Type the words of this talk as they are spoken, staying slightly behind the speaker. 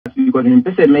because in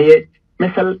person may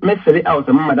mesel out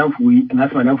a Madame Fui and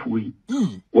as Madame Fui.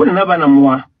 What Nana Aba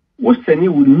Anamoah, what Senny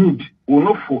would need, or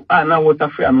no for now water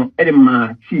frame,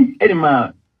 Edema, tea,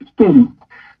 Edema, stone.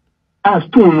 As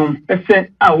stone, I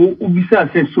said, I will be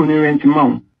said soon in rent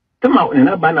mount. Come out and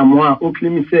Aba Anamoah, Oakley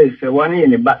me says, 1 year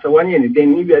in a bath, 1 year in a day,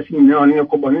 maybe I see now in a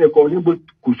couple of neighborhood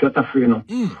could shut a frame.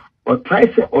 Or try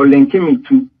to or link me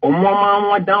to or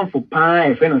more down for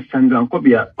pie, friend of Sandra and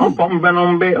Cobia, on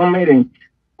Pombe, on Maiden,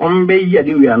 on Bay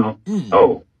Yadiano.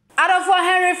 Oh. Out of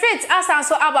Henry Fitz, as I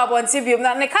saw about one TV,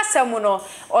 not the Casamuno,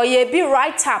 or ye be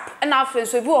right up, and after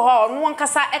we go on one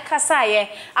Casa Ecasaye,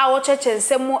 our church and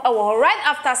Semu, right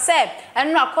after said,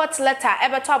 and no court letter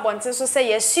ever top one to say,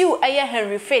 yes, you a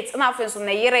Henry Fitz, and after on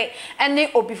the year, and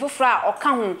they or before fra or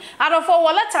come. Out of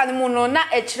our letter, Muno, not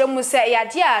a chilemu say,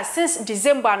 yeah, since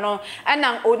December, no, and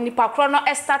now only Pacrono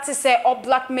started say, or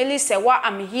blackmail say, what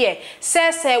I'm here.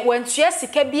 Says, when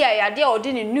Jessica be a idea or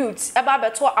didn't nudes about the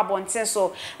tour abontin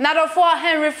so. Now for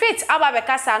Henry Fitz Aba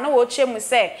Bekasa no woche mu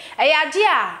say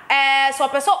dia so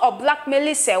person or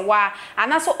blackmail say wa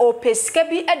anaso o pesika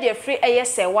bi e de free eye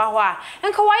say wa ho a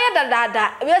enka wa ya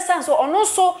dada we san so ono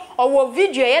so owo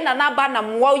video ye Nana Aba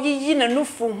Anamoah yiyi na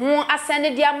nufu ho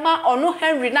asende dia ma ono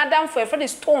Henry nadam for friend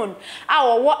Stone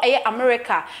a wo eye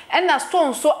America and na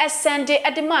Stone so asende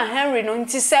e de ma Henry no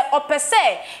nti say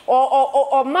opese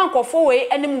o mankofo we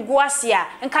enim guasia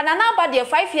enka Nana Aba de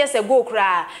 5 years ago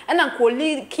kra and na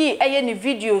key any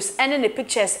videos and any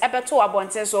pictures ebeto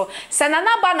abonten so Nana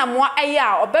Aba Anamoah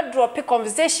aya obedrop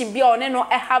conversation bia one no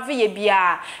have ye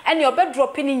bia and your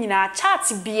bedrop ni nyina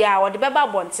chat bia or the beba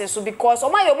abonten so because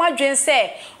oma yo madwen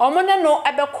say omo ne no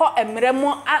ebekọ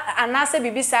emremu anase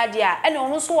bibisa dia and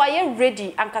ono so waye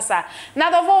ready ankasa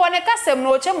na dofo wone kasem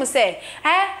no chemu say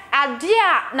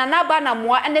adia Nana Aba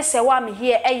Anamoah ene se wa me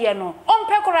here eye no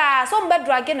ompekora so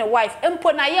mbedro ne wife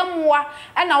empo na yemwa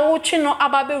na wo twi no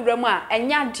aba bewremu a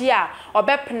enya dia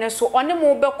obepene so one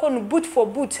mo beko no boot for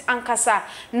boot ankasa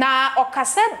na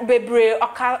okasa bebre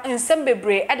oka nsem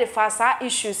bebre e de fasa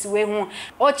issues we hu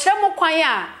o kyeremu kwan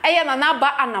a eye Nana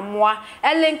Aba Anamoah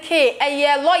elenke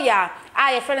eye lawyer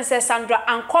I friend says Sandra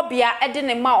and Cobia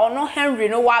edine ma ono Henry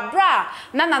no wa bra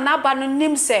na Nana Aba no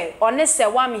nim se one se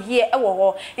wa me here e wo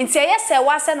ho nti eye se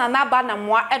wa se Nana Aba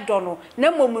Anamoah edo no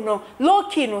na momu no low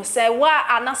key no se wa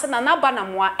anase Nana Aba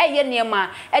Anamoah eye niema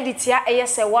editia eye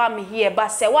se wa me here ba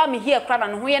se wa me here kra na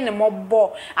no ho ye ne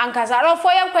mobbo ankasa ro fo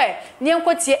ye kwe ne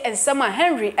enkotie ensema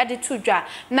Henry editu dwa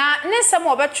na ne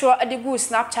nsema obetro edigu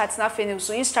Snapchat na Facebook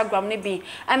so Instagram ne bi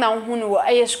ana hu no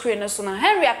eye screen no so na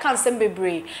Henry account sem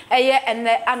bebre eye and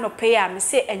anope a me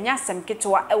say enya sem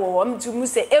ketewa e wo mtu mu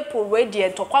say April we de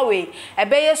ntokwa we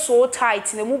ebeye so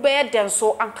tight na mu beye den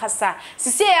so ankasa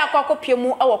sisi ya kwakopie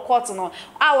mu e wo court no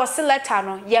a wo se letter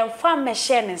no yemfa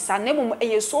mehye ne nsa na mu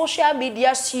eye social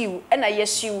media siu e na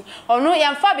yesiu ono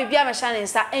yemfa bibia mehye ne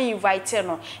nsa en invite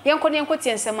no yenko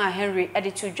tie nsem a Henry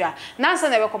editudwa na nsa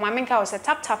na be koma menka wo se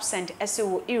tap send ese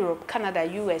wo Europe Canada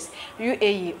US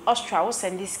UAE Australia wo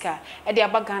send this car e de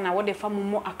abagana wo de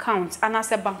famu account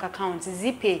anase bank account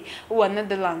Zipay or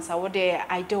Netherlands or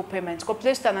the ideal payment. Go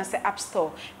Play Store and say App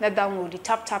Store. Now download the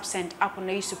tap send app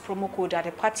and use the promo code at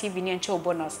the party financial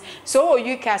bonus. So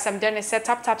you can some then set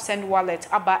tap send wallet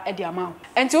about the amount.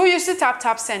 And to use the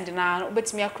tap send now,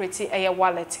 but me create a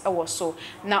wallet also.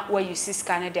 Not where you see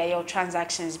scanner there your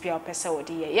transactions be our person or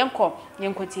the Yanko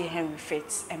T Henry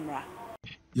Fitz Emra.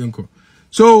 Yanko.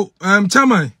 So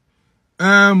Chama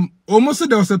almost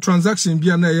there was a transaction be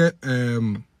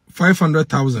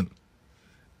 500,000.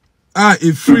 A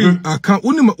free account.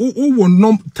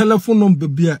 One telephone number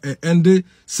be end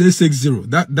 660.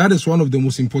 That is one of the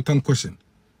most important questions.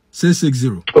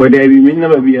 660. Oh, there will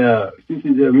never be a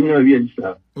 660.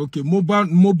 Okay,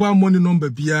 mobile money number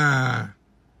be a.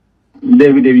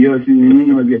 David,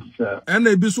 never be a. And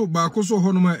a biso bakoso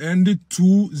honoma end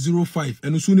 205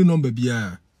 and usuni number be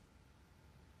a.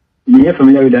 Me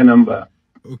familiar with that number.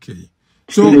 Okay.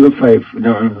 So 205.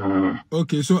 No.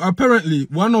 Okay, so apparently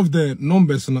one of the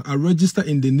numbers are registered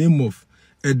in the name of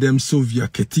Edem Sylvia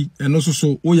Ketty, and also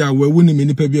so oya we winning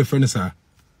many pe be a friend sir.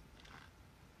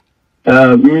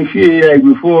 Me feel like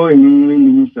before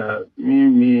me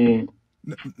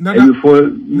before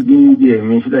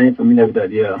me should I familiar with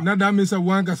that, yeah. Nada means a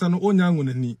one kasa no onya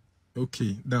ngoni.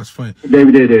 Okay, that's fine.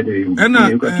 David. And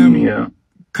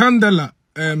Candela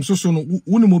so no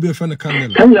uni mo be a friend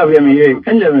Candela.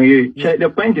 Candela the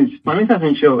point is my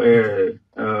doesn't show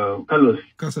Carlos.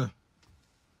 Kasa.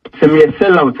 Send me a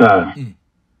sell out.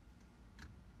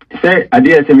 Say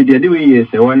idea send me the way yes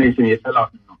one is me sell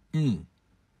out. Send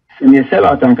me a sell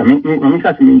out and come my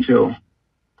doesn't show.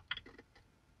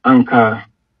 Anka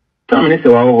tell me say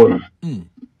wa ho.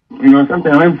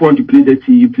 sometimes when you want to play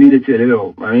dirty, you play dirty a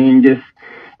little. I mean, just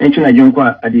mention a junk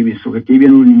at the so okay,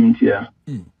 even when here.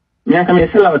 Me I come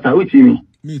sell out with me.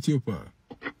 Me too, pa.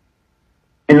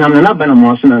 And I'm not Aba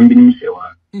Anamoah, so I'm being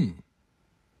sewa.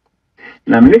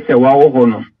 Na me say wa wo ho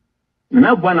no.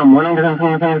 Nana Aba Anamoah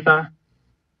nka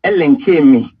LNK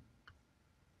me.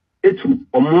 Etu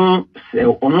omo se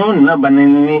ono na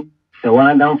banani se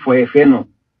wana dan for efe no.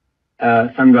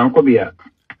 Sandra Nkobia.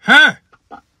 Ha!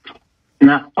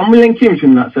 Na omulenkim to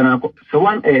na so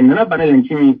one Nana Aba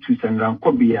Anamoah to Sandra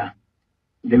Nkobia.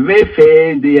 The very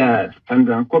fair they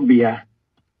Sandra Nkobia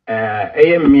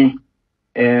AME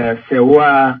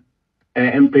Sewa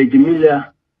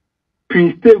Empejimila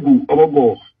Prince Tegu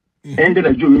Obobo ended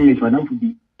a Jew remix Madame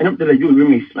Fubi and the Jew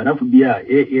remix Madame Fubia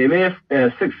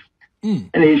 6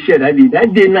 and he shared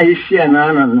that day na he share na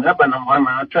Aba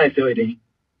Anamoah try to say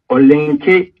or link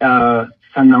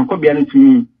Sandra Nkobia to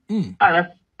me and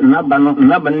Naba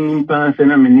nimpa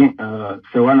sena meni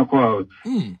Sewa no call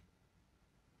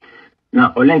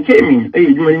now Olenke me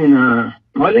na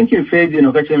Olenke failed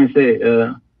no catch me say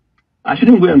I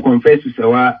shouldn't go and confess to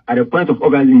Sewa at the point of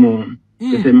orgasm.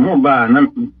 They say mo ba na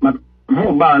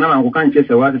man can't chase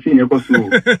Sewa to see ne koso.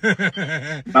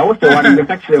 But what's the one the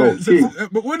catch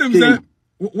but when them say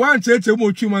one church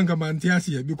mo twman kamantia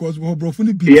here because we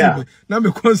brofuni be na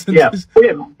me concentrate.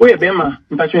 Yeah. We bema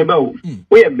mpacho ba o.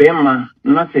 We bema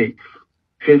na say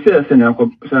she say Sandra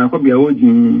Nkobia o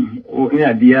ni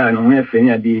adia no we fe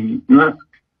ni adia na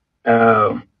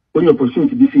when you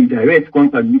opportunity to see direct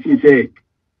contact this say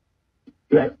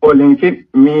like or link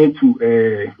me to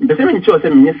the same choice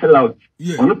me sell out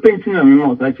on no painting na me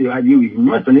mo that I deal with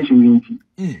no explanation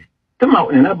we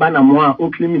tama na Aba Anamoah o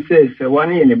claim say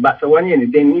one year ne ba one year ne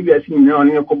den ni bi asi na on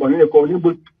ne kobo ne ko ni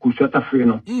bo kushota free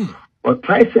no or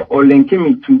try say or link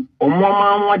me to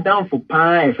omoma down for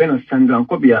pa e fe no Sandra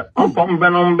Nkobia on pom be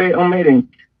no be on meren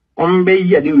on be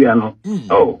ya de we no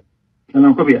oh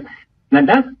Sandra Nkobia na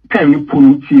that kind of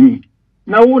put me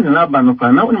now one Aba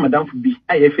Anamoah now one Madam Fubi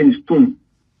I FN stone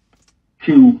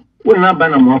till one Aba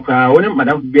Anamoah one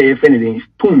Madam Fubi I FN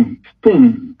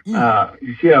stone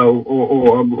you see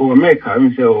or America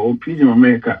I say or prison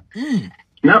America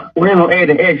now when no air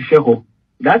the edge show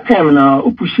that time now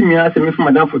push me as me from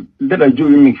Madam Fubi that a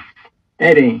jury mix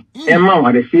adding Emma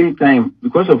at the same time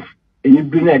because of a new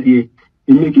bring idea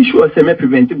in making sure say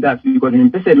preventive that because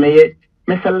in person may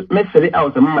mesele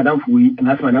out of Madam Fubi and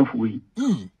ask Madam Fubi.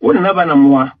 What Aba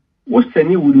Anamoah what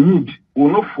seni would need or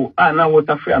no for na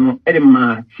water free no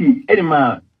edema tea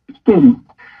edema stone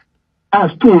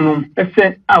as stone no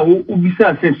say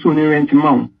ubisa say so ni rent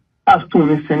mount as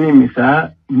stone seni me sa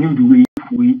need we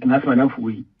Fubi and ask Madam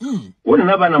Fubi. What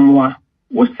Aba Anamoah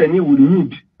what seni would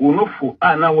need or no for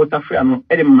na water free no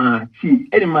edema tea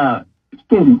edema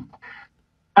stone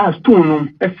as stone no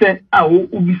say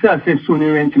ubisa say so ni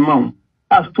rent mount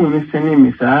as to me sending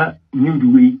me sir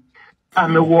new way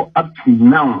I'm a walk up to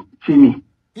now Chini.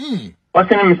 What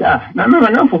sending me sir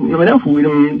no for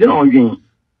William the again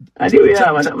I do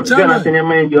Madam Jonathan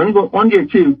mind you go on the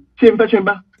chill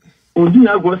pachemba on do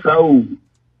not go so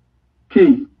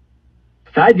chill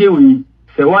side we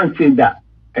say one thing that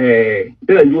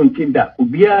there you won't think that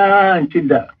ubia until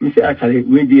that me say actually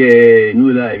we the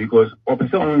new life because or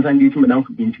person on Sunday to Madam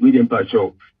Fubi with them part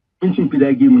show into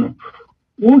that game no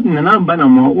what Nana Aba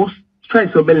Anamoah was try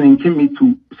so well and came me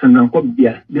to Sandra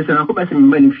Nkobia. There's an Nkobia some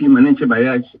money fee managed by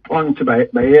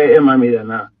Emma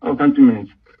Medana or countrymen.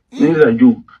 Neither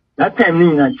Jew. That time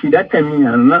Nina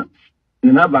Nana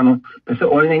Aba Anamoah person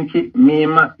only me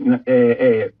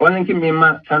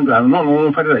Sandra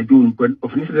no father I do but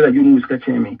officially that you was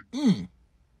catching me.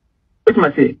 What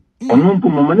must say? On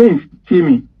mama name see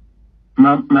me.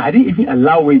 I didn't even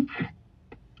allow it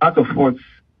out of what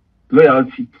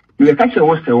loyalty. The catcher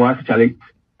was actually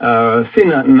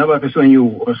saying another person you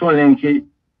or so lanky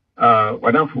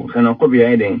Madam Fubi and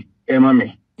Nkobia then Emma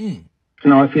me. So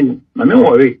now I say my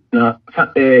memory now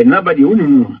nobody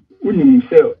wouldn't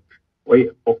say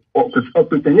or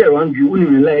pretend around you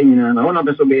wouldn't lying and I want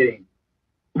to be bearing.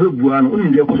 One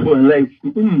wouldn't be also in life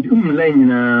lying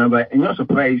by and not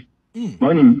surprised.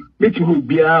 Morning, making who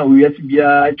be we have to be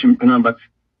a champion but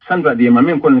Sandra the my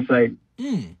main coincide.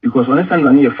 Because when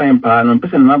Sandra near fine pa no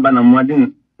person Aba Anamoah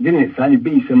didn't say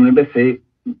be some never say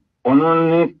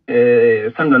only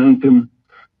Sandra ntem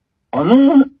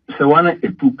ono se wana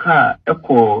epuka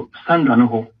eko Sandra no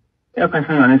ho e kan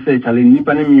Sandra say challenge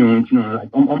nipa na mi on like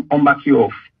on back you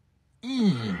off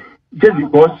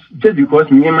just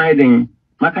because me my den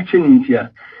maka chenin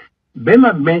tia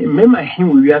bema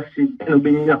him we are see no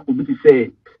be nya obi to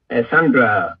say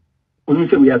Sandra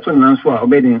we are turning answer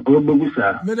obedient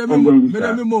obogusa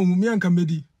Madam mo mi anka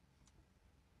medi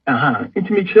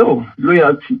intimate show,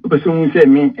 loyalty, person say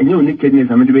me, and you nakedness,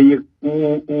 I'm the way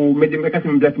who made the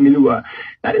mechanism black Milua.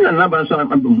 I didn't know about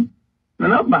some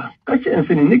Nana Aba, catch and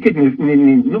sending nakedness,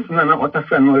 no Nana Otter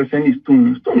fan or send his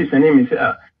stone. Stone is a name, is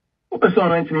a person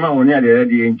went to my own area,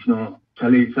 the no.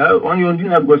 Charlie, so only on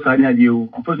dinner goes I you.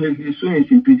 Unfortunately, soon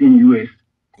is in prison in US.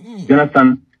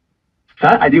 Jonathan,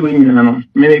 sir, I do win,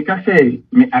 me say,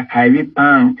 me a Kyrie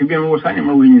Pan, to be more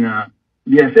signing winner.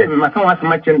 Yes, my come as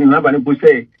much and nobody would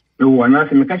say, no one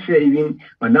else, me catch even,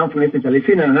 Madame for necessarily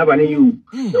saying another you.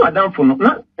 No, Madame for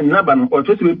not another or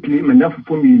just to play, Madame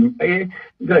for me. I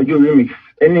got your remix.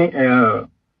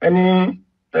 Any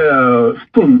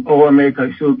stone or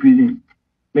America show prison.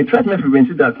 Me try to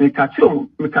prevent that me catch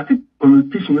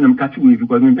communication when I'm catching with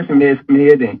because me person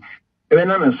me then. Even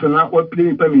I'm so now what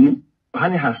play per minute.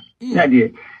 Honey has. Yeah,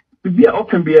 dear. Be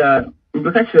often be a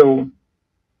catch you.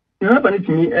 Nobody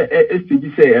to me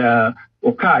STG say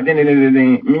or car then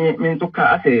me to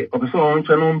car say or so on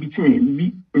channel between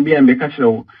be and be catch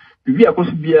you. Be a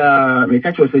cost be a me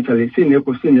catch you say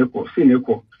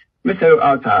Seneko. Meselo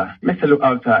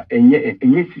outer and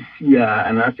yes see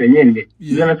and I say yende.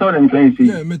 You understand what I'm trying to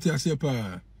say? Yeah,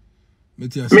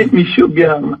 Make me should be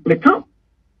me come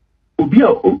Obia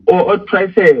or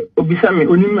try say Obisa me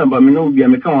only about me no be a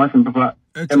me come once and papa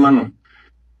Emano.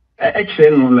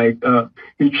 Actually no like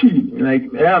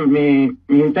like me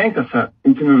thank us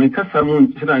into me casa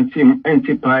moon team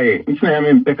anti-pie. It's not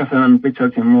me pekasa and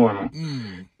picture more.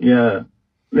 Yeah.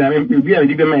 I mean, we are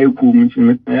living my cool,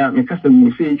 my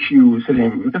customer say you,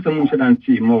 selling, my customer said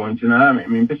anti more, and I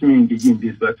mean, person engaging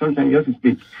this, but sometimes you have to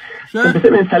speak. So the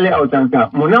same sell out and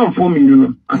cap, more now 4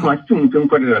 million, and my 2 million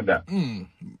quarter that.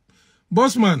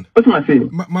 Bossman, what's my say?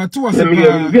 My 2 was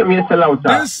get me a sell out,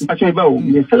 actually about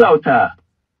me sell out,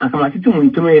 and my 2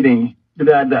 million to me,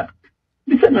 that.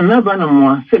 This is another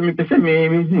Anamoah, send me because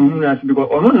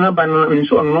or no, Nana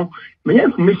so no, my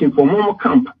information for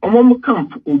Momo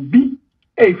Camp will be.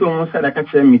 Hey, so almost said I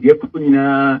catch me, dear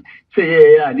Pupina,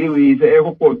 say, yeah, they will say,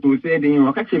 airport to say, they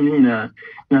will catch me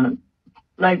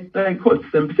like what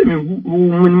some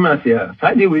woman must say,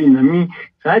 Saturday way in me,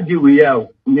 Saturday way out,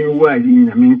 never wide in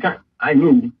a mean, I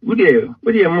know, would you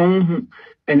among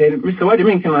and then Mr.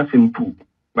 Wadman can ask him poo,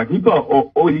 but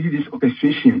people all did this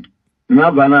orchestration,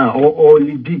 Nabana, or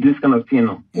did this kind of thing.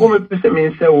 Or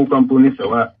me say, oh, components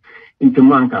into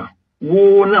Manka.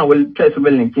 Wo now will try to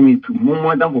link me to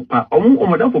more than for pa or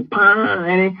more than for pan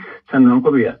any San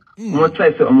Korea. More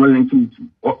try to link me to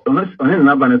on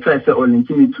another try to link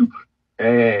me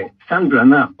to Sandra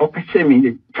now or catch me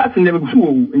the cat never go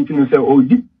into say oh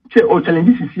deep say oh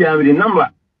challenges is here with the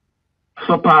number.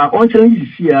 So pa on challenges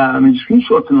here I mean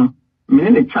screenshot no me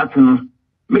in the chat no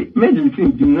me the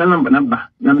thing the number number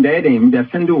they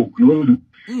send you.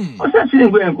 I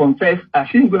shouldn't go and confess. I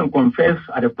shouldn't go and confess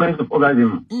at the point of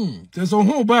orgasm. There's a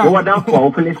whole bar. What down for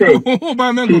openly say?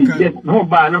 Yes, no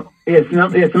bar. Yes, no.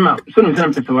 So no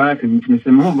time to work and Mr.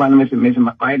 Mobile message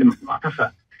my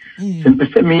Macassa. Some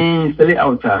percent means sell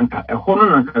out a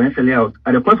horn and can sell out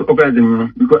at the point of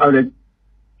orgasm because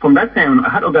from that time I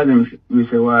had orgasms. We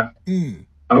say, well,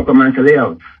 I'll come and sell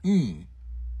out.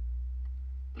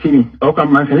 See, I'll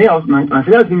come and sell out. My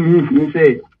sales means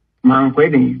say. Manko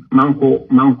di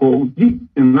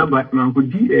naba manko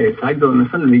di side on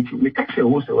Sunday me catch a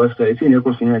was saying a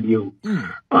question at you.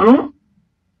 No,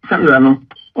 Sandra no,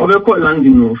 over call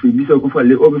landing no, if you so for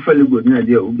over fairly good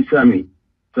idea, Ubisami,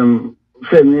 some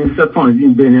 7 minutes upon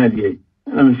in Benadia.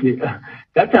 Let me see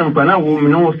that time for now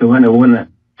woman also when I wanna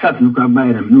start look at by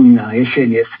them, Luna, I share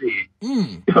yesterday.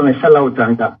 If I may sell out,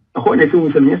 I hold the thing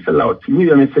with a sell out,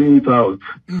 me I'm selling it out.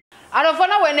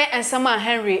 Adofona wene ensama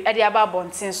Henry edi aba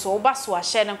bontin so oba so a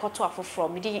share nkoto afo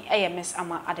from di AMS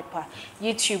ama adepa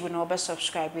YouTube no oba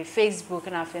subscribe with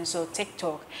Facebook na afen so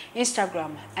TikTok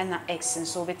Instagram and X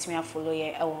so betimi follow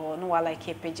ye ewo no wa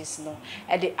like pages no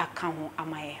edi account ho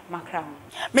amaye makra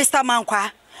Mr. Mankwa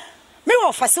me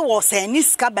wo fase wo se ni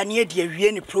ska bane edi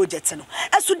awie ni project no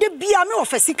eso de bia me wo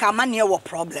fase ka ma ne wo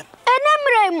problem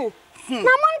enemremu na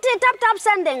monte tap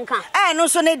sending kan no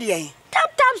so ne de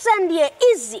Tap send ye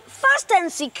easy, fast and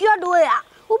secured way.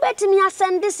 Ubetimi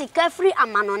send this free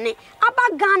amanone.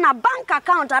 Aba Ghana bank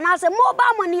account and as a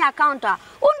mobile money account.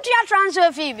 Untia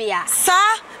transfer fee via. Sir,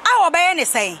 I will buy any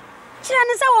say.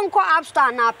 Chine say one call App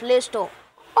Store na Play Store.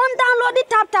 On download the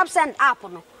tap send app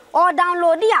no. Or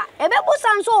download ya. Ebebu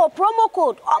sanso promo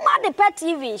code. Oma the pet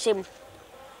TV shim.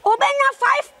 Obenya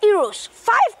 €5,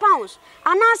 £5,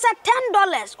 and answer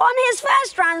 $10 on his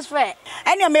first transfer.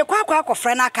 And you make kwa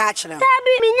friend a catch them.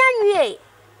 Tabi minyanwe.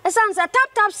 Esansa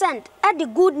tap send at the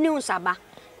good news aba.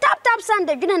 tap send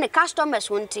the join the customers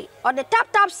won't or the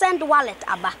tap send wallet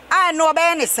aba. I know be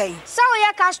any say. So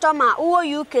your customer who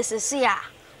you cases here.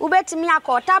 Ubetimi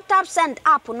akọ tap send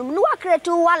app no no create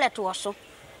wallet wo so.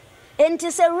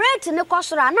 Enti se rate ne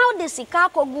kosora now the sika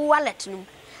kogu wallet no.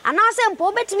 Anase mpo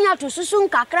obetimi atosusu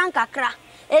nkakra.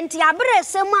 Enti abre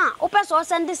sema opeso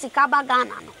send sika ba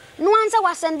Ghana no. No anse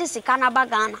wa send sika na ba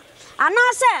Ghana.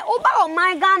 Anase oba o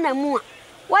my Ghana mu a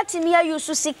watimi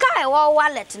use sika e wo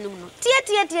wallet no no.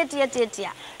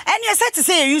 Tie. And you said to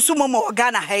say you use momo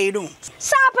Ghana hey no.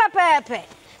 Sa pepe.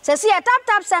 Se see a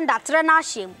tap send that trainer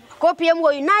shim. Kopium go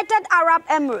United Arab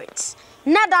Emirates,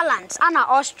 Netherlands, and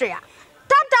Austria.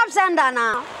 Tap send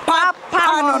now.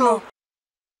 Papa no.